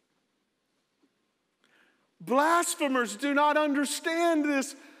 Blasphemers do not understand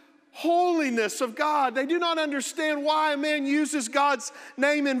this holiness of God. They do not understand why a man uses God's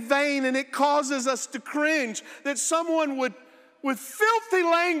name in vain, and it causes us to cringe that someone would, with filthy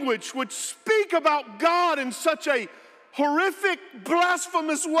language, would speak about God in such a horrific,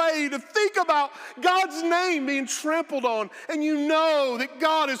 blasphemous way, to think about God's name being trampled on, and you know that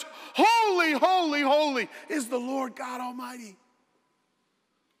God is holy, holy, holy is the Lord God Almighty.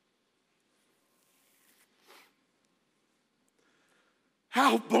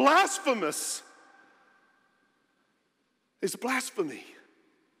 How blasphemous is blasphemy?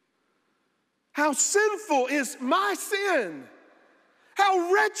 How sinful is my sin?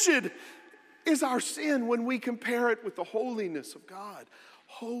 How wretched is our sin when we compare it with the holiness of God.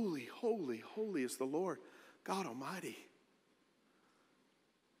 Holy, holy, holy is the Lord God Almighty.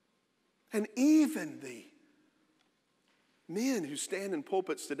 And even the men who stand in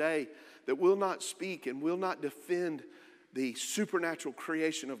pulpits today that will not speak and will not defend the supernatural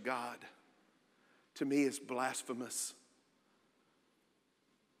creation of God, to me is blasphemous.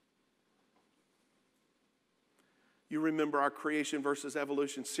 You remember our Creation versus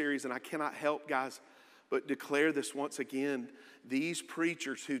Evolution series, and I cannot help, guys, but declare this once again. These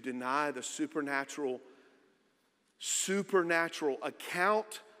preachers who deny the supernatural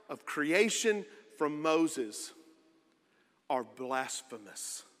account of creation from Moses are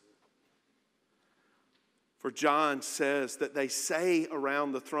blasphemous. For John says that they say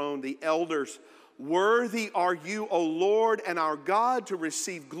around the throne, the elders, "Worthy are you, O Lord and our God, to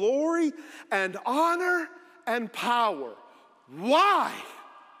receive glory and honor and power." Why?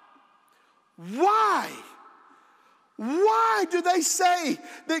 Why? Why do they say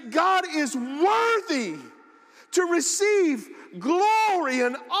that God is worthy to receive glory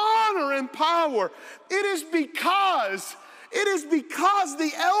and honor and power? It is because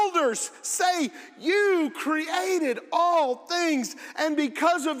the elders say, you created all things, and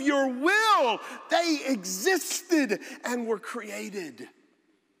because of your will, they existed and were created.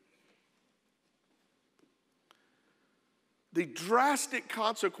 The drastic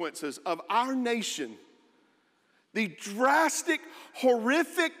consequences of our nation, the drastic,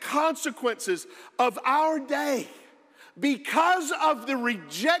 horrific consequences of our day, because of the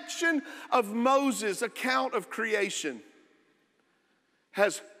rejection of Moses' account of creation,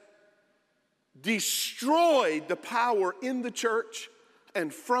 has destroyed the power in the church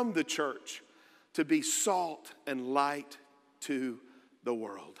and from the church to be salt and light to the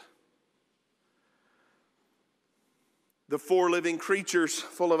world. The four living creatures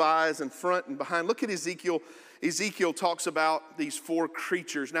full of eyes in front and behind. Look at Ezekiel. Ezekiel talks about these four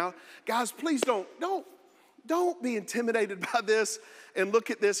creatures. Now, guys, please don't be intimidated by this and look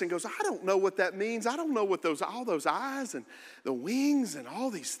at this and goes, I don't know what that means. I don't know what all those eyes and the wings and all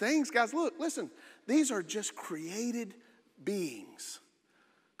these things. Guys, listen, these are just created beings.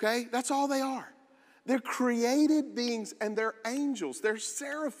 Okay? That's all they are. They're created beings, and they're angels. They're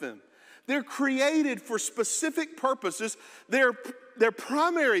seraphim. They're created for specific purposes. Their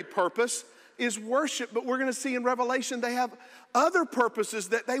primary purpose is worship, but we're going to see in Revelation they have other purposes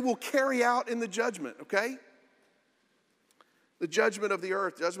that they will carry out in the judgment, okay? The judgment of the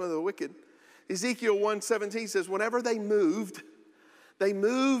earth, judgment of the wicked. Ezekiel 1:17 says, whenever they moved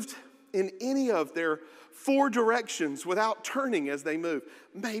in any of their four directions without turning as they moved.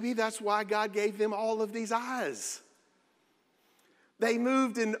 Maybe that's why God gave them all of these eyes. They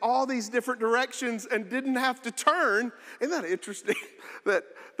moved in all these different directions and didn't have to turn. Isn't that interesting that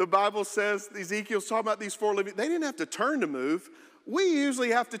the Bible says, Ezekiel's talking about these four living, they didn't have to turn to move. We usually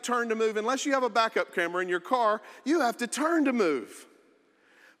have to turn to move. Unless you have a backup camera in your car, you have to turn to move.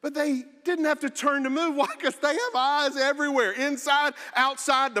 But they didn't have to turn to move. Why? Because they have eyes everywhere. Inside,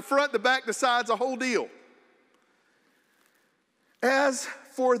 outside, the front, the back, the sides, the whole deal. As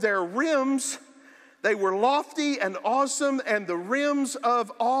for their rims, they were lofty and awesome, and the rims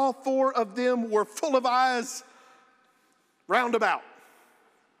of all four of them were full of eyes round about.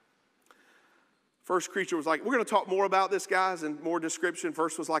 First creature was like, we're going to talk more about this, guys, and more description.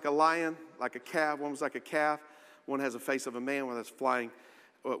 First was like a lion, like a calf. One was like a calf. One has a face of a man. One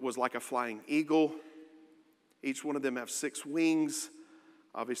was like a flying eagle. Each one of them have 6 wings,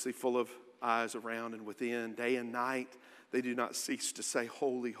 obviously full of eyes around and within. Day and night, they do not cease to say,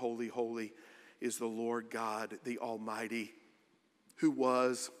 holy, holy, holy is the Lord God, the Almighty, who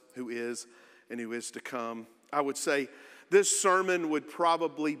was, who is, and who is to come. I would say this sermon would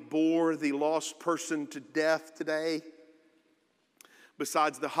probably bore the lost person to death today.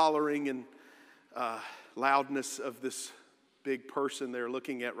 Besides the hollering and loudness of this big person they're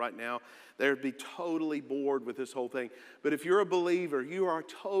looking at right now, they'd be totally bored with this whole thing. But if you're a believer, you are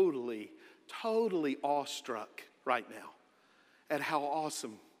totally, totally awestruck right now at how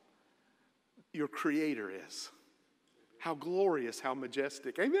awesome your Creator is. How glorious, how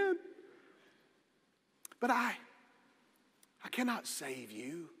majestic. Amen. But I cannot save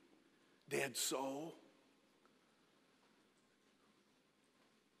you, dead soul.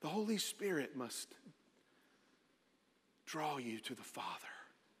 The Holy Spirit must draw you to the Father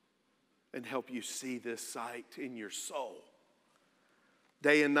and help you see this sight in your soul.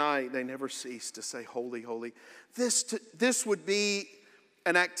 Day and night, they never cease to say, holy, holy. This would be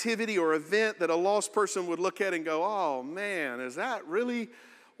an activity or event that a lost person would look at and go, oh man, is that really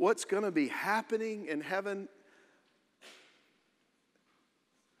what's going to be happening in heaven?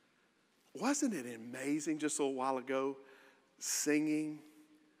 wasn't it amazing just a little while ago singing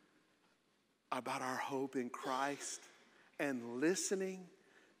about our hope in Christ and listening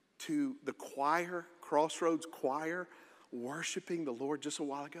to the choir, Crossroads Choir, worshiping the Lord just a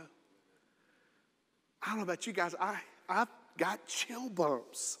while ago? I don't know about you guys, I've got chill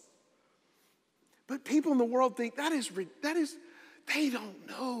bumps. But people in the world think that is, they don't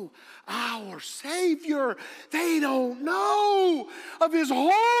know our Savior. They don't know of His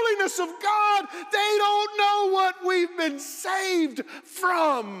holiness of God. They don't know what we've been saved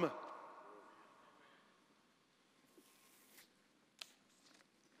from.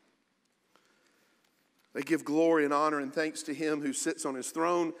 They give glory and honor and thanks to Him who sits on His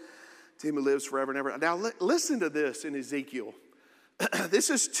throne, to Him who lives forever and ever. Now listen to this in Ezekiel. This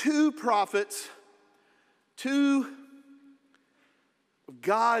is two prophets, two of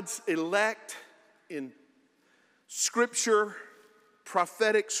God's elect in Scripture,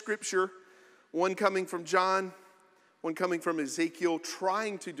 prophetic Scripture, one coming from John, one coming from Ezekiel,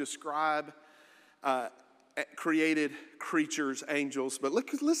 trying to describe created creatures, angels. But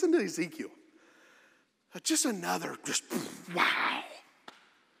listen to Ezekiel. Just another, wow.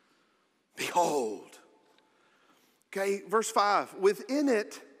 Behold. Okay, verse 5. Within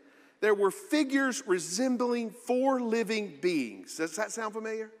it, there were figures resembling 4 living beings. Does that sound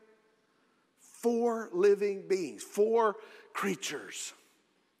familiar? 4 living beings, 4 creatures.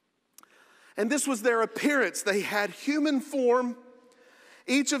 And this was their appearance. They had human form.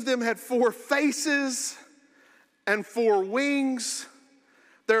 Each of them had 4 faces and 4 wings.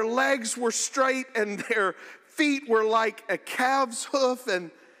 Their legs were straight and their feet were like a calf's hoof,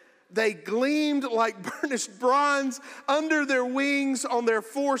 and they gleamed like burnished bronze. Under their wings on their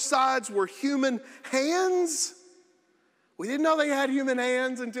 4 sides were human hands. We didn't know they had human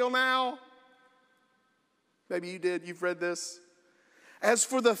hands until now. Maybe you did, you've read this. As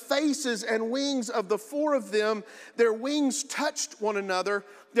for the faces and wings of the 4 of them, their wings touched one another.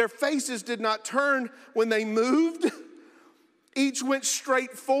 Their faces did not turn when they moved. Each went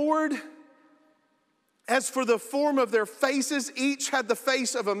straight forward. As for the form of their faces, each had the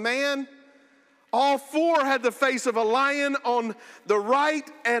face of a man. All 4 had the face of a lion on the right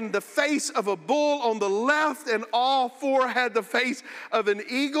and the face of a bull on the left, and all 4 had the face of an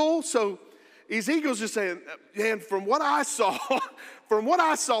eagle. So Ezekiel's just saying, and from what I saw,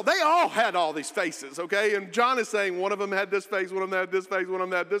 they all had all these faces, okay? And John is saying one of them had this face, one of them had this face, one of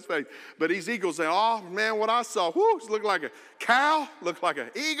them had this face. But Ezekiel's saying, oh man, what I saw, it looked like a cow, looked like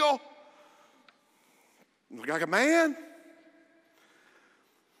an eagle, looked like a man.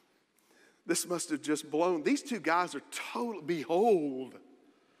 This must have just blown. These 2 guys are total, behold,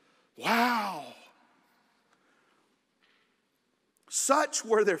 wow. Such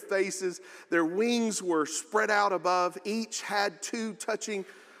were their faces. Their wings were spread out above. Each had 2 touching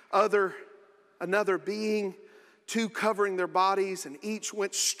another being, 2 covering their bodies, and each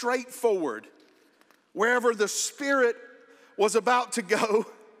went straight forward wherever the Spirit was about to go.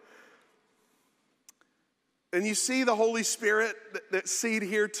 And you see the Holy Spirit that's seen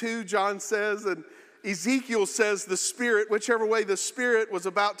here too, John says, and Ezekiel says the Spirit, whichever way the Spirit was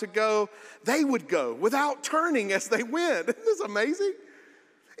about to go, they would go without turning as they went. Isn't this amazing?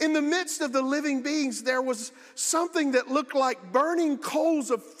 In the midst of the living beings, there was something that looked like burning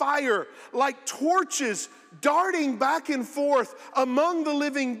coals of fire, like torches darting back and forth among the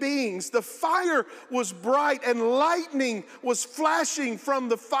living beings. The fire was bright and lightning was flashing from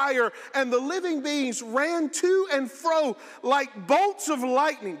the fire, and the living beings ran to and fro like bolts of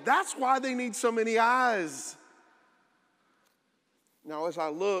lightning. That's why they need so many eyes. Now, as I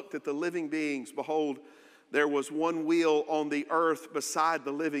looked at the living beings, behold, there was one wheel on the earth beside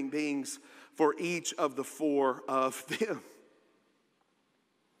the living beings for each of the 4 of them.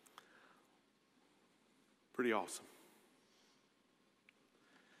 Pretty awesome.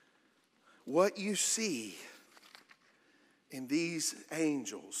 What you see in these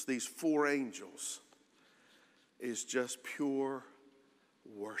angels, these 4 angels, is just pure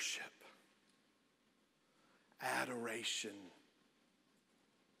worship, adoration.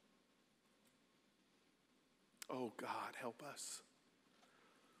 Oh God, help us.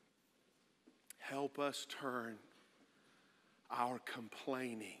 Help us turn our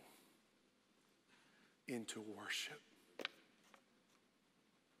complaining into worship.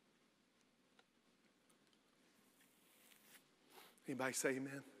 Anybody say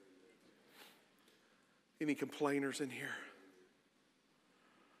amen? Any complainers in here?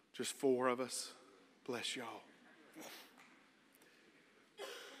 Just 4 of us. Bless y'all.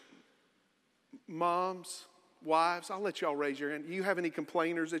 Moms, wives, I'll let y'all raise your hand. Do you have any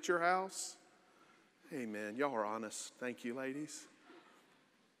complainers at your house? Amen. Y'all are honest. Thank you, ladies.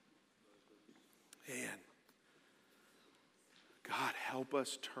 Man, God, help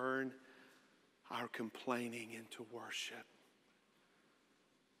us turn our complaining into worship.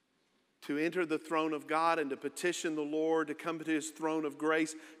 To enter the throne of God and to petition the Lord, to come to His throne of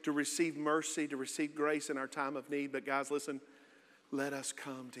grace, to receive mercy, to receive grace in our time of need. But guys, listen, let us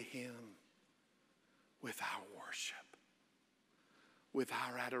come to Him with our worship, with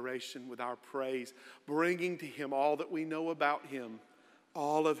our adoration, with our praise, bringing to Him all that we know about Him,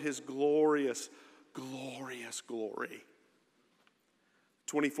 all of His glorious, glorious glory.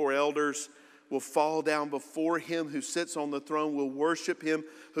 24 elders will fall down before Him who sits on the throne, will worship Him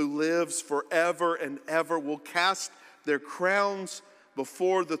who lives forever and ever, will cast their crowns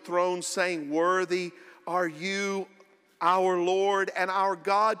before the throne, saying, "Worthy are you, our Lord and our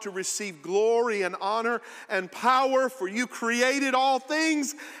God, to receive glory and honor and power, for you created all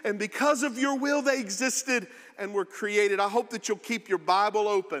things, and because of your will they existed and were created." I hope that you'll keep your Bible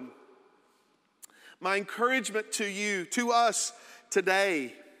open. My encouragement to you, to us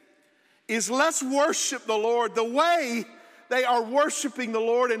today, is let's worship the Lord the way they are worshiping the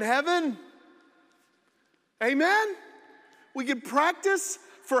Lord in heaven. Amen? We can practice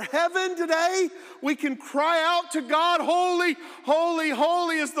for heaven today. We can cry out to God, "Holy, holy,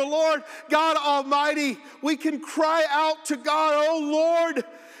 holy is the Lord God Almighty." We can cry out to God, "Oh Lord,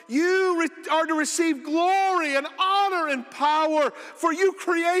 you are to receive glory and honor and power, for you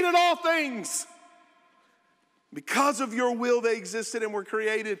created all things. Because of your will they existed and were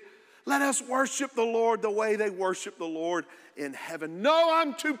created." Let us worship the Lord the way they worship the Lord in heaven. No,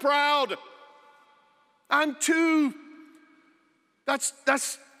 I'm too proud. That's too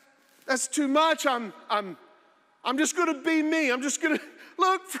much. I'm just going to be me. I'm just going to,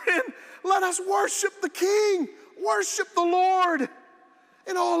 look, friend, let us worship the King. Worship the Lord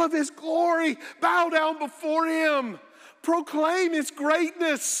in all of His glory. Bow down before Him. Proclaim His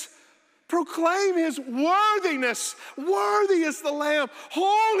greatness. Proclaim His worthiness. Worthy is the Lamb.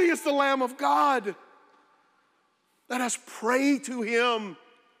 Holy is the Lamb of God. Let us pray to Him.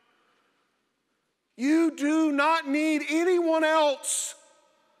 You do not need anyone else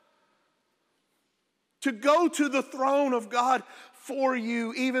to go to the throne of God for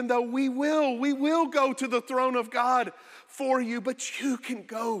you, even though we will go to the throne of God for you, but you can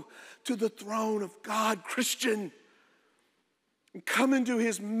go to the throne of God, Christian, and come into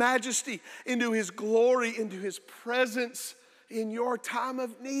His majesty, into His glory, into His presence in your time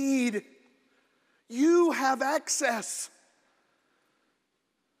of need. You have access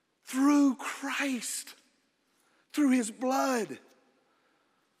through Christ, through His blood.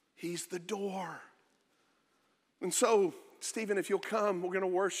 He's the door. And so, Stephen, if you'll come, we're going to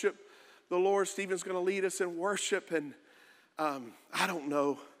worship the Lord. Stephen's going to lead us in worship, and I don't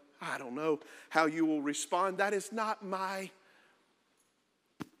know how you will respond. That's not my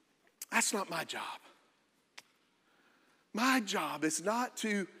job. My job is not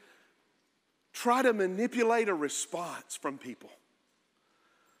to try to manipulate a response from people.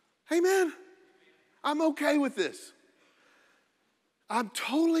 Amen? I'm okay with this. I'm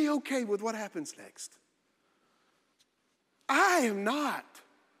totally okay with what happens next. I am not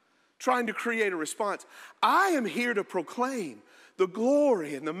trying to create a response. I am here to proclaim the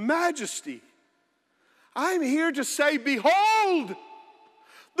glory and the majesty. I am here to say, "Behold,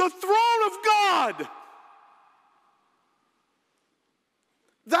 the throne of God."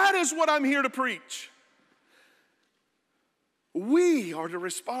 That is what I'm here to preach. We are to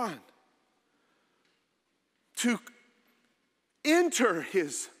respond, to enter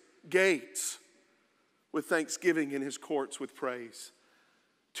His gates with thanksgiving and His courts with praise,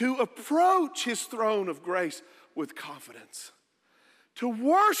 to approach His throne of grace with confidence, to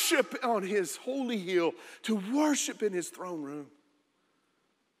worship on His holy hill, to worship in His throne room.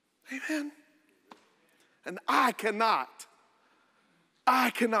 Amen? And I cannot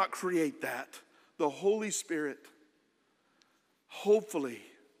create that. The Holy Spirit, hopefully,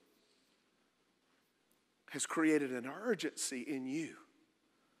 has created an urgency in you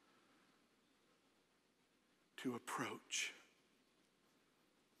to approach,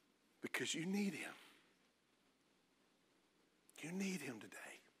 because you need Him. You need Him today.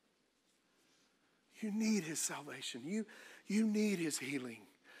 You need His salvation. You need His healing.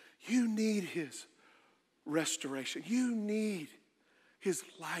 You need His restoration. You need His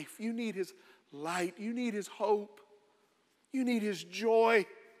life. You need His light. You need His hope. You need His joy.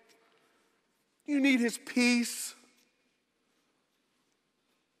 You need His peace.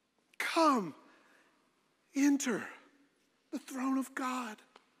 Come, enter the throne of God.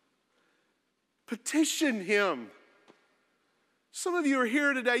 Petition Him. Some of you are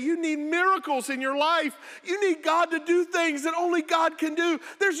here today. You need miracles in your life. You need God to do things that only God can do.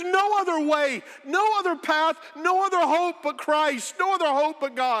 There's no other way, no other path, no other hope but Christ, no other hope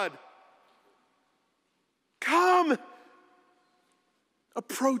but God. Come.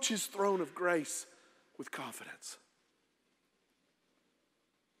 Approach His throne of grace with confidence.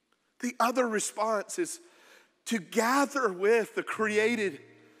 The other response is to gather with the created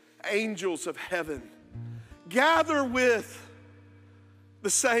angels of heaven. Gather with the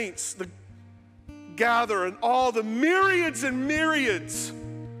saints, gather and all the myriads and myriads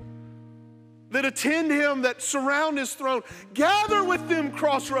that attend Him, that surround His throne. Gather with them,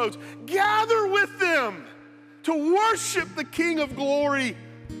 Crossroads. Gather with them to worship the King of glory,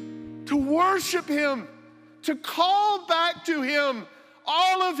 to worship Him, to call back to Him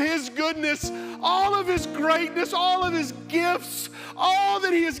all of His goodness, all of His greatness, all of His gifts, all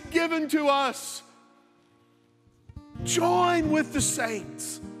that He has given to us. Join with the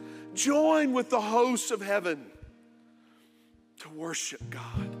saints. Join with the hosts of heaven to worship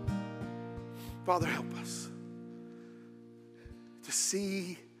God. Father, help us to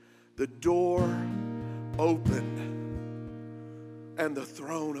see the door open and the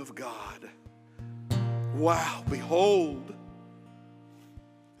throne of God. Wow, behold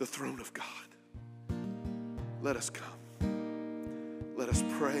the throne of God. Let us come. Let us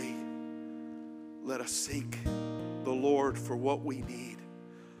pray. Let us seek the Lord for what we need.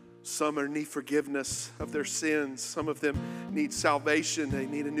 Some need forgiveness of their sins. Some of them need salvation. They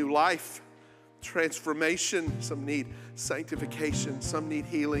need a new life, transformation. Some need sanctification. Some need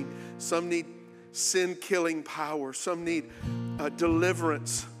healing. Some need sin-killing power. Some need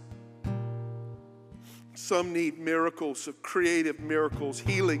deliverance. Some need miracles, of creative miracles,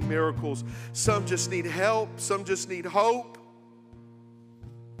 healing miracles. Some just need help. Some just need hope.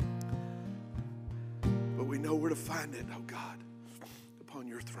 But we know where to find it, oh God, upon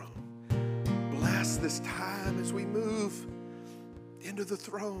your throne. Bless this time as we move into the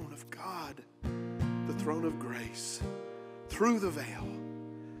throne of God, the throne of grace, through the veil,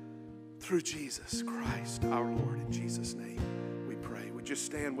 through Jesus Christ, our Lord. In Jesus' name we pray. Would you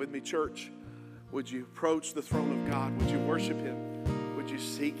stand with me, church? Would you approach the throne of God? Would you worship Him? Would you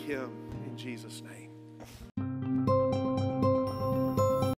seek Him in Jesus' name?